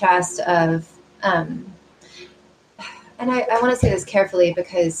contrast of, and I want to say this carefully,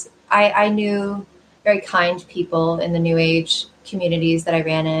 because I knew very kind people in the New Age communities that I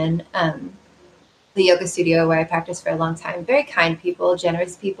ran in, the yoga studio where I practiced for a long time, very kind people,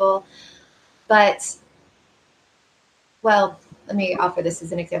 generous people. But, well, let me offer this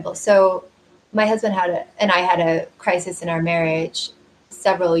as an example. So my husband and I had a crisis in our marriage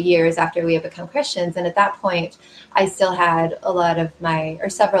several years after we had become Christians. And at that point, I still had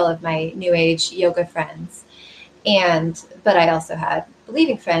several of my New Age yoga friends. But I also had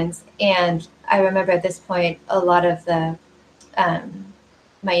believing friends. And I remember at this point, a lot of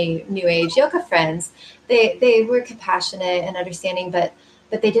my New Age yoga friends, they were compassionate and understanding, but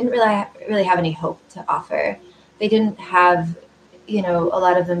they didn't really have any hope to offer. They didn't have, a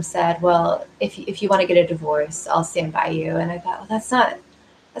lot of them said, well, if you want to get a divorce, I'll stand by you. And I thought, well, that's not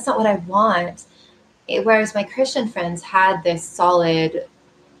what I want. Whereas my Christian friends had this solid,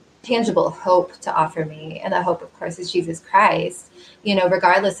 tangible hope to offer me. And that hope, of course, is Jesus Christ,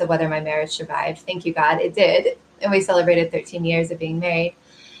 regardless of whether my marriage survived. Thank you, God, it did. And we celebrated 13 years of being married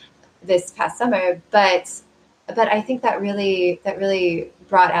this past summer. But I think that really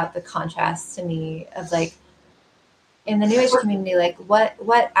brought out the contrast to me of, like, in the New Age community, like,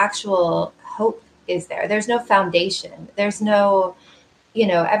 what actual hope is there? There's no foundation. There's no,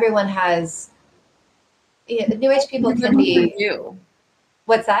 everyone has, New Age people can be you.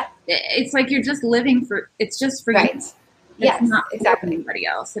 What's that? It's like you're just living it's just for right. you. Yes, not exactly. Anybody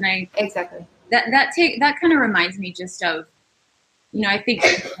else. And exactly. That kind of reminds me just of, I think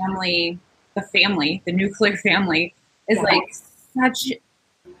the nuclear family is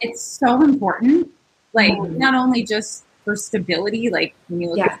it's so important. Like, not only just for stability, like when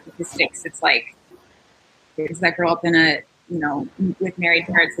you look at statistics, it's like kids that grow up in with married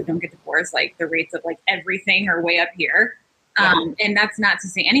parents that don't get divorced, like the rates of like everything are way up here. And that's not to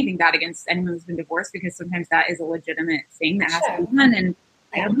say anything bad against anyone who's been divorced, because sometimes that is a legitimate thing that has to be done. And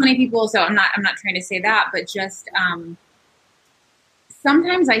I know plenty of people, so I'm not trying to say that, but just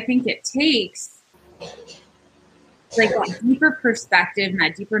sometimes I think it takes like that deeper perspective and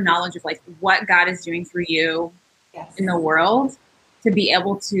that deeper knowledge of like what God is doing through you in the world to be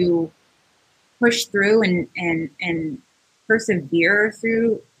able to push through and persevere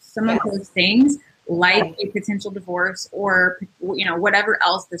through some of those things, like a potential divorce or, whatever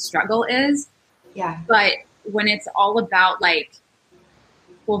else the struggle is. Yeah. But when it's all about like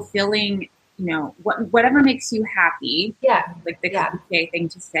fulfilling, whatever makes you happy, like the cliche thing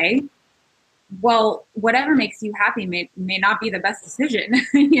to say, well, whatever makes you happy may not be the best decision,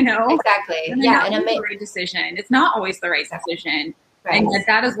 Exactly. And and the right decision. It's not always the right decision. Right. And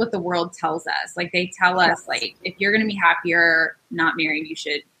that is what the world tells us. Like they tell us, like, if you're going to be happier not married, you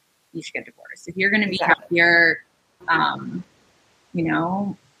should get divorced. If you're going to be happier, I'm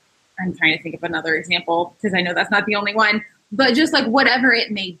trying to think of another example because I know that's not the only one, but just like whatever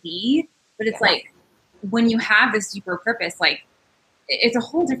it may be. But it's like when you have this deeper purpose, like it's a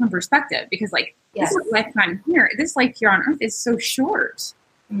whole different perspective because like this lifetime here, this life here on earth is so short.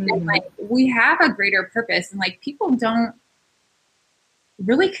 And like we have a greater purpose, and like people don't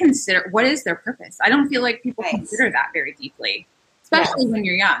really consider what is their purpose. I don't feel like people consider that very deeply, especially when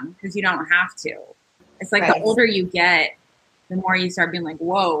you're young, because you don't have to. It's like the older you get, the more you start being like,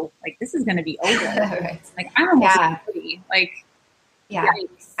 whoa, like this is going to be over. Like I'm almost 40. Like,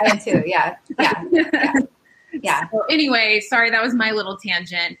 yikes. I am too. Yeah. Yeah. So anyway, sorry, that was my little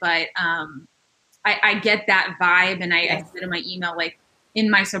tangent, but I get that vibe. And I said in my email, like in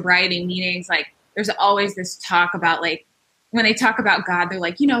my sobriety meetings, like there's always this talk about like, when they talk about God, they're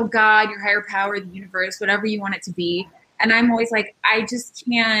like, God, your higher power, the universe, whatever you want it to be. And I'm always like, I just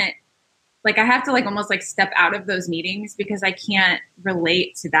can't, like, I have to like almost like step out of those meetings because I can't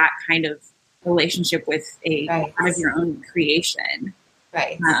relate to that kind of relationship with a part of your own creation.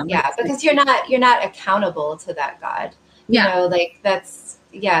 Right. Yeah. Because you're not accountable to that God, like there's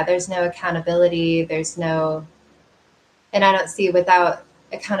no accountability. And I don't see without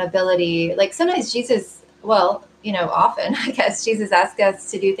accountability, like sometimes Jesus, often I guess Jesus asks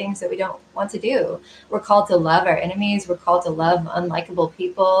us to do things that we don't want to do. We're called to love our enemies. We're called to love unlikable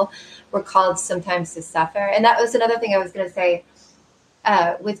people. We're called sometimes to suffer. And that was another thing I was going to say.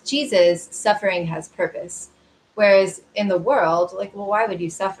 With Jesus, suffering has purpose. Whereas in the world, like, well, why would you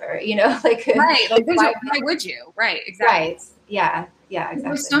suffer? Like, right. Like, why would you? Right. Exactly. Right. Yeah. Yeah. Exactly.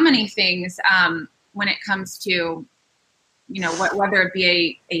 There's so many things when it comes to, whether it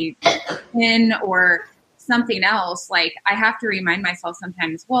be a sin or something else. Like, I have to remind myself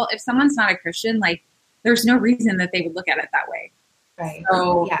sometimes, well, if someone's not a Christian, like, there's no reason that they would look at it that way. Right.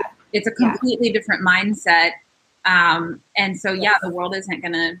 So it's a completely different mindset. And so, the world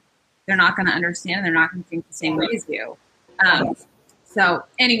they're not going to understand. They're not going to think the same way as you. So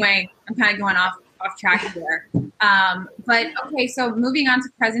anyway, I'm kind of going off track here. But okay, so moving on to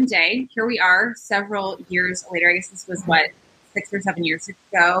present day, here we are several years later. I guess this was 6 or 7 years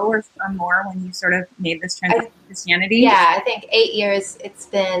ago or more when you sort of made this transition to Christianity. Yeah, I think 8 years. It's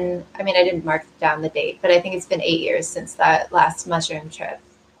been, I didn't mark down the date, but I think it's been 8 years since that last mushroom trip.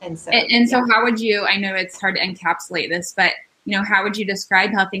 And so, so how would you, I know it's hard to encapsulate this, but how would you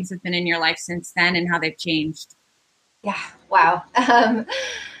describe how things have been in your life since then and how they've changed? Yeah. Wow.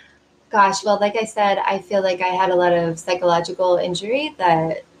 Gosh. Well, like I said, I feel like I had a lot of psychological injury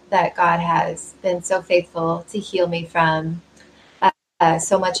that God has been so faithful to heal me from.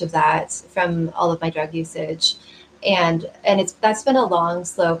 So much of that from all of my drug usage, and that's been a long,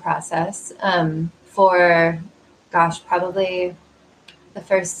 slow process. For, probably the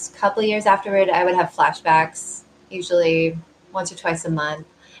first couple of years afterward, I would have flashbacks, usually once or twice a month,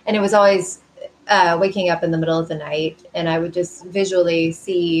 and it was always waking up in the middle of the night, and I would just visually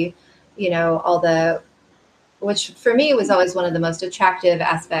see, which for me was always one of the most attractive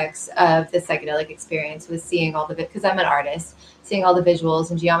aspects of the psychedelic experience, was seeing all because I'm an artist, seeing all the visuals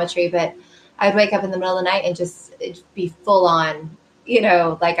and geometry. But I'd wake up in the middle of the night and just it'd be full on,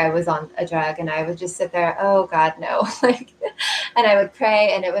 like I was on a drug, and I would just sit there, oh God, no, and I would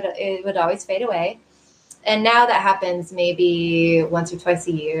pray, and it would always fade away. And now that happens maybe once or twice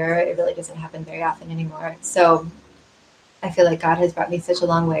a year. It really doesn't happen very often anymore. So I feel like God has brought me such a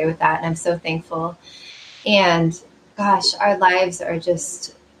long way with that, and I'm so thankful. And gosh, our lives are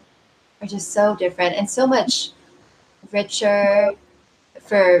just so different and so much richer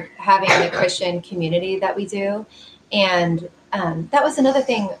for having the Christian community that we do. And that was another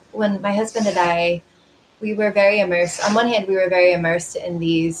thing when my husband and I, we were very immersed. On one hand, we were very immersed in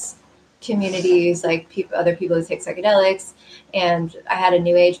these communities, like other people who take psychedelics. And I had a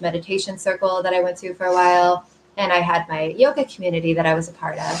New Age meditation circle that I went to for a while. And I had my yoga community that I was a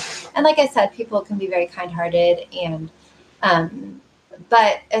part of. And like I said, people can be very kind-hearted. And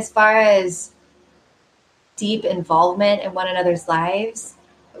but as far as deep involvement in one another's lives,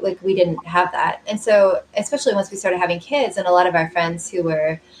 like we didn't have that. And so especially once we started having kids, and a lot of our friends who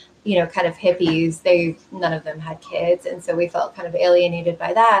were, kind of hippies, none of them had kids. And so we felt kind of alienated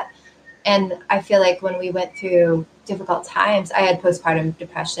by that. And I feel like when we went through difficult times, I had postpartum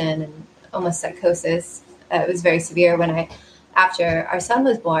depression and almost psychosis. It was very severe after our son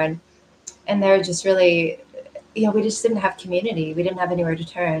was born, and they're just really, we just didn't have community. We didn't have anywhere to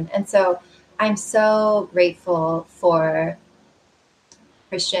turn. And so I'm so grateful for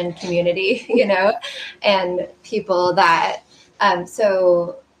Christian community, and people that, it's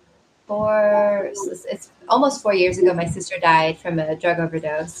almost 4 years ago, my sister died from a drug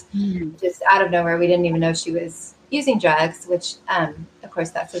overdose, just out of nowhere. We didn't even know she was using drugs, which, of course,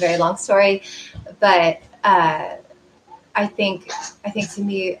 that's a very long story. But I think to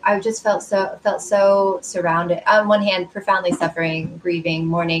me, I just felt so surrounded. On one hand, profoundly suffering, grieving,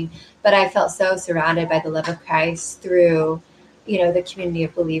 mourning, but I felt so surrounded by the love of Christ through, the community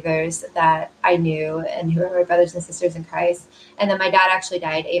of believers that I knew and who were my brothers and sisters in Christ. And then my dad actually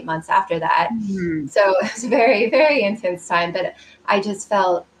died 8 months after that. Mm-hmm. So it was a very, very intense time, but I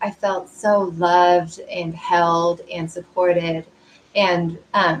felt so loved and held and supported. And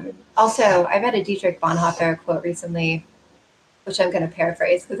also I read a Dietrich Bonhoeffer quote recently, which I'm going to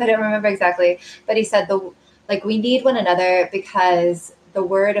paraphrase because I don't remember exactly, but he said Like we need one another because the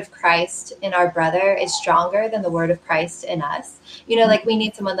word of Christ in our brother is stronger than the word of Christ in us. Like we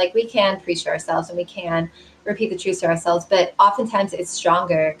need someone, like we can preach to ourselves and we can repeat the truth to ourselves, but oftentimes it's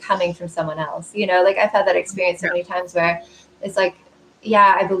stronger coming from someone else. Like I've had that experience so many times where it's like,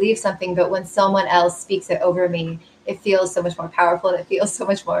 yeah, I believe something, but when someone else speaks it over me, it feels so much more powerful and it feels so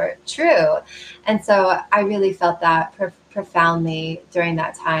much more true. And so I really felt that profoundly during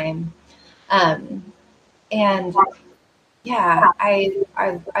that time. And yeah,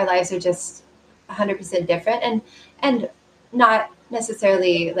 our lives are just 100% different and not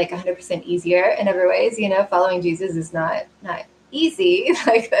necessarily like 100% easier in every ways. Following Jesus is not easy.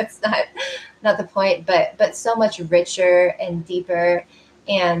 Like that's not the point, but so much richer and deeper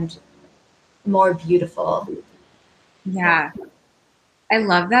and more beautiful. Yeah. I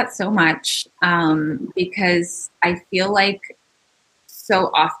love that so much because I feel like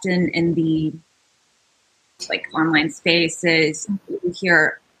so often in the like online spaces, we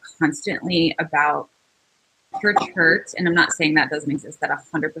hear constantly about church hurt. And I'm not saying that doesn't exist, that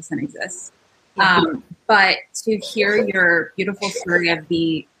 100% exists. But to hear your beautiful story of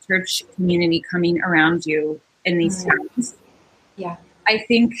the church community coming around you in these times. Yeah. I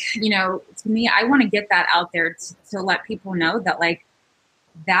think, to me, I want to get that out there to let people know that like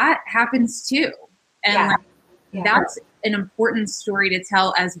that happens too. And that's an important story to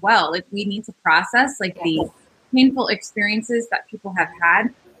tell as well. Like we need to process like the painful experiences that people have had,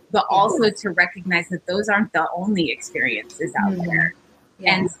 but also to recognize that those aren't the only experiences out there.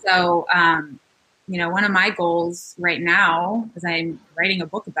 And so, one of my goals right now, as I'm writing a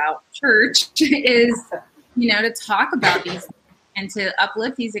book about church, is, to talk about these and to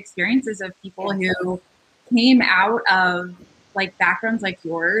uplift these experiences of people who came out of like backgrounds like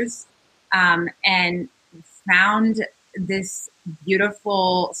yours and found this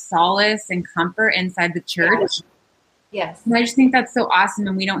beautiful solace and comfort inside the church. Yes. And I just think that's so awesome,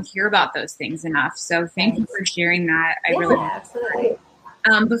 and we don't hear about those things enough. So thank you for sharing that. I really absolutely.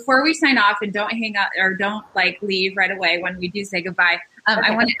 Before we sign off and don't hang up or don't like leave right away when we do say goodbye,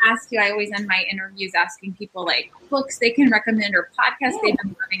 I want to ask you, I always end my interviews asking people like books they can recommend or podcasts they've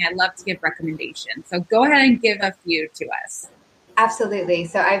been loving. I love to give recommendations. So go ahead and give a few to us. Absolutely.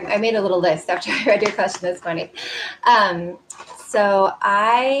 So I made a little list after I read your question this morning. So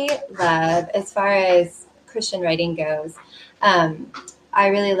I love, as far as Christian writing goes, I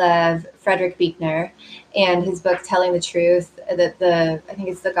really love Frederick Buechner and his book Telling the Truth. I think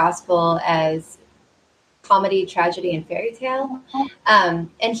it's the gospel as comedy, tragedy, and fairy tale. And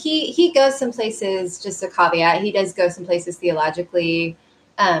he goes some places, just a caveat, he does go some places theologically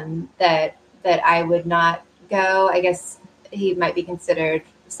that I would not go. I guess he might be considered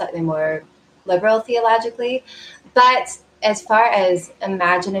slightly more liberal theologically. But as far as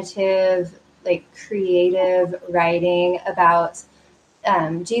imaginative, like creative writing about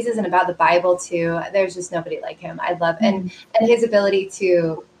Jesus and about the Bible too, there's just nobody like him. I love and his ability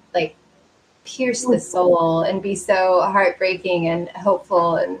to like pierce the soul and be so heartbreaking and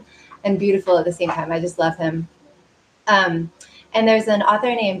hopeful and beautiful at the same time. I just love him. And there's an author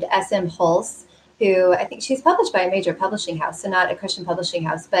named S.M. Hulse, who I think she's published by a major publishing house, so not a Christian publishing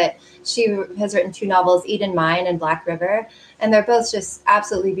house, but she has written 2 novels, Eden Mine and Black River. And they're both just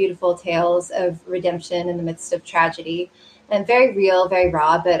absolutely beautiful tales of redemption in the midst of tragedy, and very real, very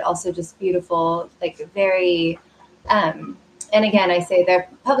raw, but also just beautiful, like very, and again, I say they're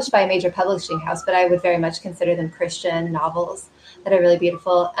published by a major publishing house, but I would very much consider them Christian novels that are really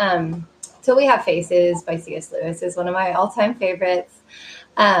beautiful. Till We Have Faces by C.S. Lewis is one of my all-time favorites.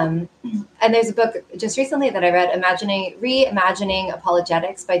 And there's a book just recently that I read, Reimagining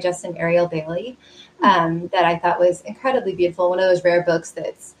Apologetics by Justin Ariel Bailey, that I thought was incredibly beautiful. One of those rare books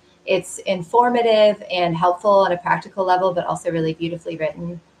it's informative and helpful on a practical level, but also really beautifully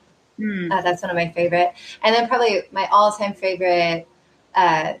written. That's one of my favorite. And then probably my all-time favorite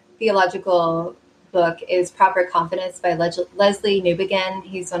theological book is Proper Confidence by Leslie Newbigin.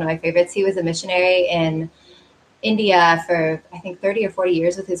 He's one of my favorites. He was a missionary in India for, I think, 30 or 40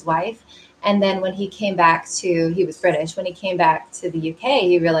 years with his wife. And then when he came back he was British, when he came back to the UK,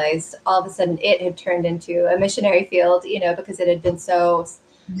 he realized all of a sudden it had turned into a missionary field, because it had been so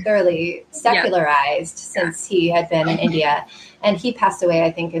thoroughly secularized since he had been in India. And he passed away,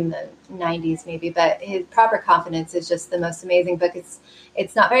 I think, in the 90s maybe. But his Proper Confidence is just the most amazing book.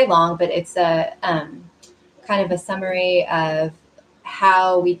 It's not very long, but it's a kind of a summary of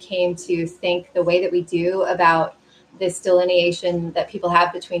how we came to think the way that we do about this delineation that people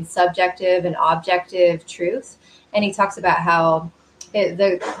have between subjective and objective truth. And he talks about how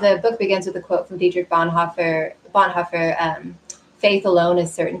the book begins with a quote from Dietrich Bonhoeffer, faith alone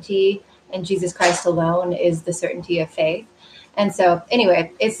is certainty. and Jesus Christ alone is the certainty of faith. And so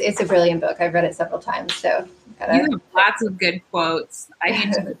anyway, it's a brilliant book. I've read it several times. So you have lots of good quotes. I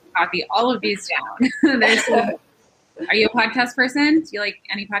need to copy all of these down. Are you a podcast person? Do you like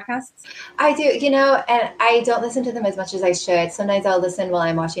any podcasts? I do, and I don't listen to them as much as I should. Sometimes I'll listen while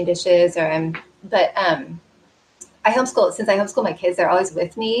I'm washing dishes but I homeschool. Since I homeschool my kids, they're always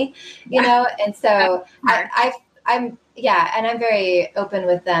with me, and so I'm very open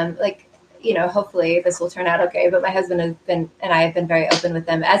with them. Like, hopefully this will turn out okay. But my husband and I have been very open with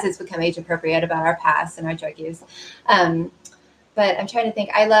them as it's become age appropriate about our past and our drug use. But I'm trying to think.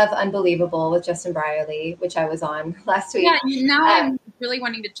 I love Unbelievable with Justin Brierley, which I was on last week. Yeah, now I'm really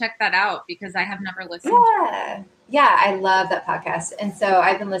wanting to check that out because I have never listened. Yeah, I love that podcast. And so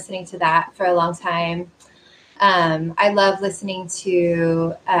I've been listening to that for a long time. I love listening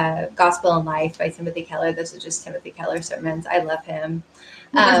to Gospel in Life by Timothy Keller. Those are just Timothy Keller sermons. I love him.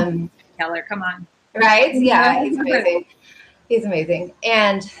 Keller, come on. Right? Yeah, he's amazing. He's amazing.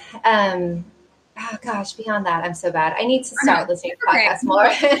 And oh gosh, beyond that, I'm so bad. I need to start listening to podcasts more.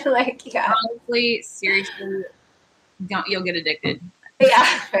 Honestly, seriously, you'll get addicted.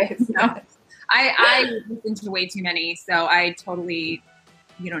 Yeah, right. No. I listen to way too many, so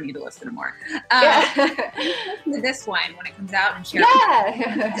you don't need to listen to more. To this one when it comes out and share.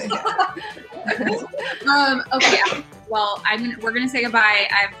 Okay. Well, we're gonna say goodbye.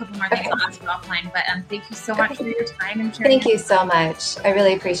 I have a couple more things to ask you offline, but thank you so much for your time and sharing. Thank you so much. I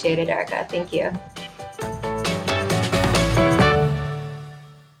really appreciate it, Erica. Thank you.